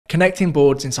Connecting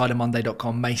boards inside of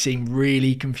Monday.com may seem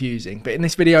really confusing, but in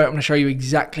this video, I'm going to show you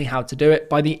exactly how to do it.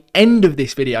 By the end of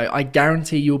this video, I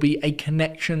guarantee you'll be a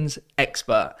connections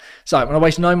expert. So I'm going to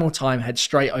waste no more time, head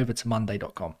straight over to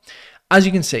Monday.com. As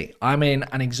you can see, I'm in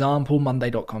an example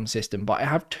Monday.com system, but I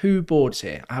have two boards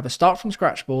here. I have a start from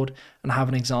scratch board and I have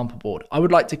an example board. I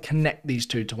would like to connect these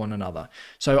two to one another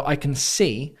so I can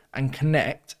see and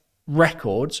connect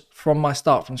records from my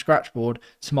start from scratch board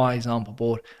to my example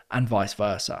board and vice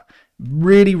versa.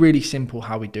 Really simple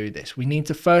how we do this. We need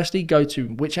to firstly go to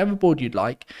whichever board you'd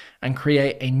like and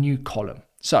create a new column.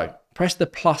 So press the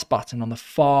plus button on the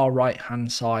far right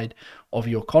hand side of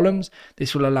your columns.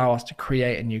 This will allow us to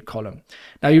create a new column.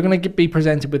 Now you're going to be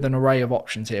presented with an array of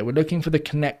options here. We're looking for the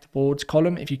connect boards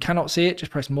column. If you cannot see it,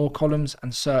 just press more columns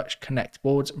and search connect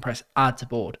boards and press add to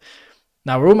board.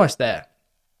 Now we're almost there.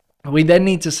 We then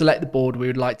need to select the board we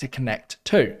would like to connect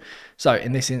to. So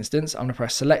in this instance, I'm going to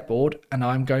press select board and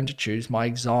I'm going to choose my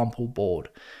example board.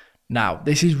 Now,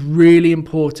 this is really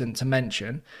important to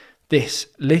mention. This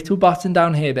little button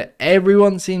down here that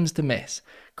everyone seems to miss,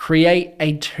 create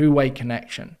a two-way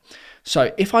connection.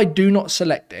 So if I do not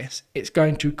select this, it's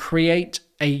going to create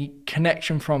a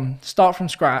connection from start from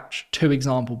scratch to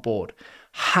example board.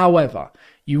 However,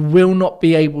 you will not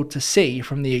be able to see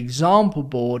from the example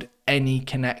board any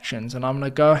connections, and I'm going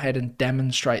to go ahead and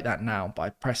demonstrate that now by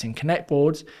pressing connect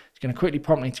boards. It's going to quickly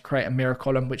prompt me to create a mirror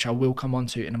column, which I will come on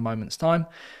to in a moment's time.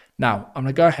 Now I'm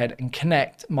going to go ahead and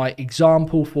connect my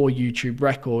example for YouTube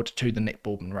record to the Nick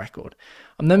Boardman record.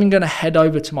 I'm then going to head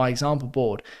over to my example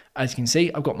board. As you can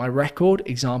see, I've got my record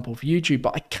example for YouTube,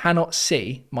 but I cannot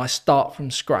see my start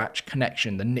from scratch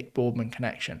connection, the Nick Boardman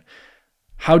connection.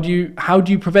 How do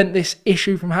you prevent this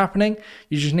issue from happening?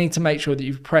 You just need to make sure that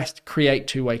you've pressed create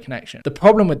two-way connection. The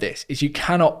problem with this is you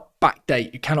cannot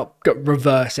backdate, you cannot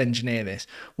reverse engineer this.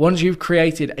 Once you've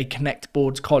created a connect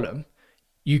boards column,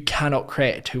 you cannot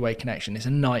create a two-way connection. It's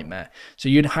a nightmare. So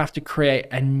you'd have to create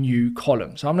a new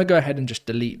column. So I'm going to go ahead and just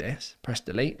delete this, press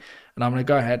delete, and I'm going to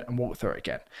go ahead and walk through it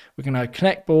again. We're going to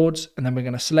connect boards, and then we're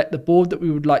going to select the board that we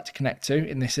would like to connect to.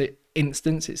 In this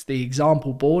instance, it's the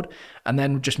example board, and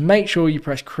then just make sure you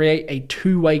press create a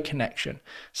two-way connection.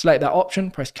 Select that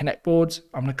option, press connect boards.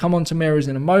 I'm going to come on to mirrors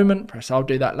in a moment, press I'll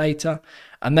do that later,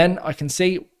 and then I can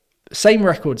see same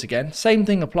records again, same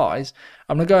thing applies.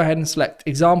 I'm going to go ahead and select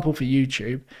example for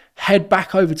YouTube, head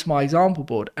back over to my example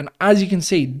board, and as you can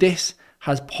see, this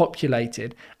has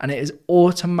populated and it is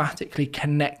automatically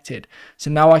connected.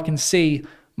 So now I can see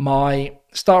my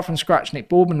start from scratch Nick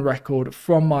Boardman record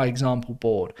from my example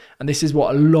board, and this is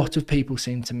what a lot of people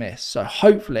seem to miss. So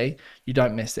hopefully you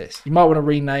don't miss this. You might want to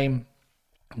rename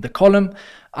the column,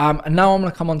 and now I'm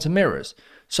going to come on to mirrors.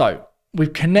 So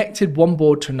we've connected one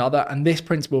board to another, and this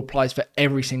principle applies for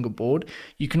every single board.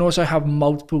 You can also have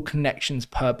multiple connections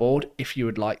per board if you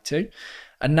would like to.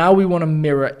 And now we want to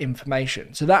mirror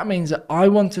information. So that means that I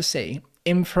want to see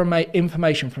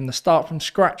information from the start from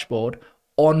scratch board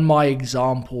on my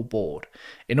example board.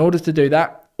 In order to do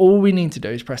that, all we need to do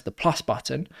is press the plus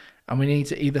button, and we need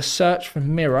to either search for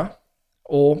mirror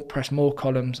or press more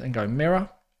columns and go mirror,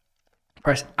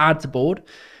 press add to board.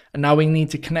 And now we need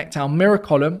to connect our mirror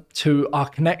column to our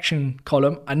connection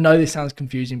column. I know this sounds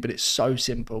confusing, but it's so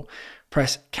simple.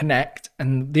 Press connect,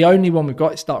 and the only one we've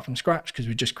got is start from scratch because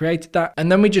we just created that. And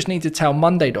then we just need to tell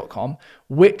Monday.com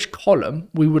which column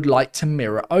we would like to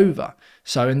mirror over.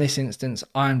 So in this instance,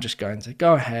 I'm just going to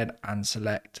go ahead and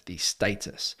select the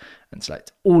status and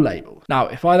select all labels. Now,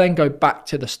 if I then go back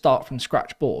to the start from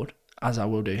scratch board, as I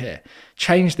will do here,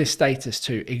 change this status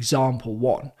to example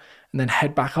 1, and then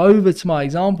head back over to my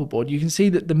example board, you can see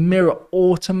that the mirror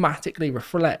automatically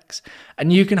reflects,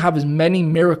 and you can have as many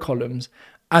mirror columns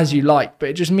as you like, but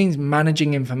it just means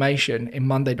managing information in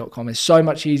Monday.com is so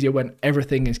much easier when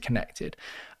everything is connected,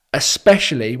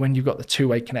 especially when you've got the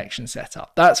two-way connection set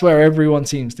up. That's where everyone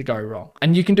seems to go wrong.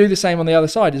 And you can do the same on the other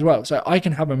side as well. So I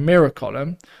can have a mirror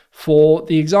column for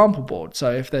the example board.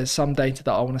 So if there's some data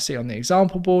that I want to see on the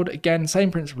example board, again,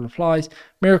 same principle applies.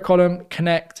 Mirror column,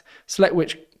 connect, select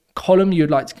which column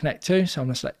you'd like to connect to. So I'm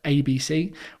going to select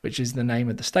ABC, which is the name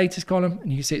of the status column,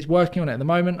 and you can see it's working on it at the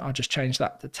moment. I'll just change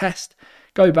that to test,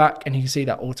 go back, and you can see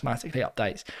that automatically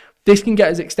updates. This can get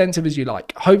as extensive as you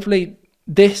like. Hopefully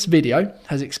this video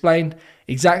has explained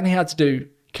exactly how to do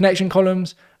connection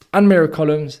columns and mirror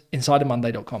columns inside of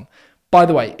Monday.com. By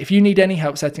the way, if you need any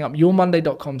help setting up your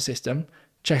Monday.com system,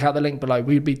 check out the link below.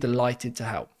 We'd be delighted to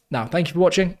help. Now, thank you for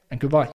watching, and goodbye.